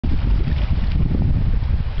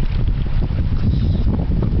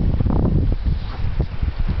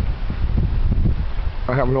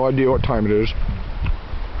I have no idea what time it is.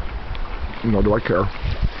 Nor do I care.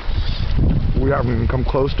 We haven't even come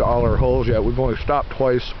close to all our holes yet. We've only stopped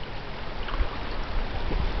twice.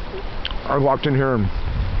 I walked in here and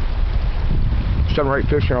 7 or 8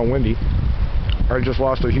 fish here on Windy. I just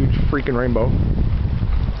lost a huge freaking rainbow.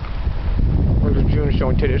 There's June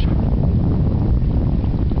showing titties.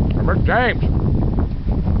 Remember James.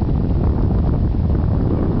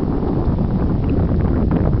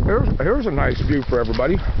 Here's a nice view for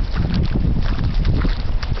everybody.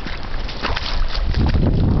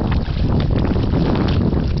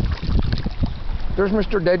 There's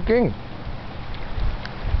Mr. Dead King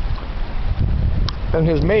and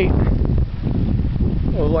his mate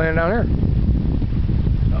was laying down here.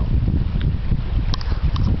 Oh.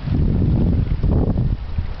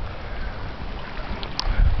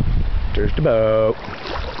 There's the boat.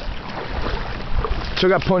 Still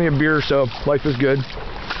got plenty of beer, so life is good.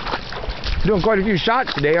 Doing quite a few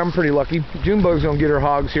shots today. I'm pretty lucky. Junebug's gonna get her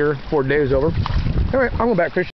hogs here before the day is over. Anyway, I'm going back fishing.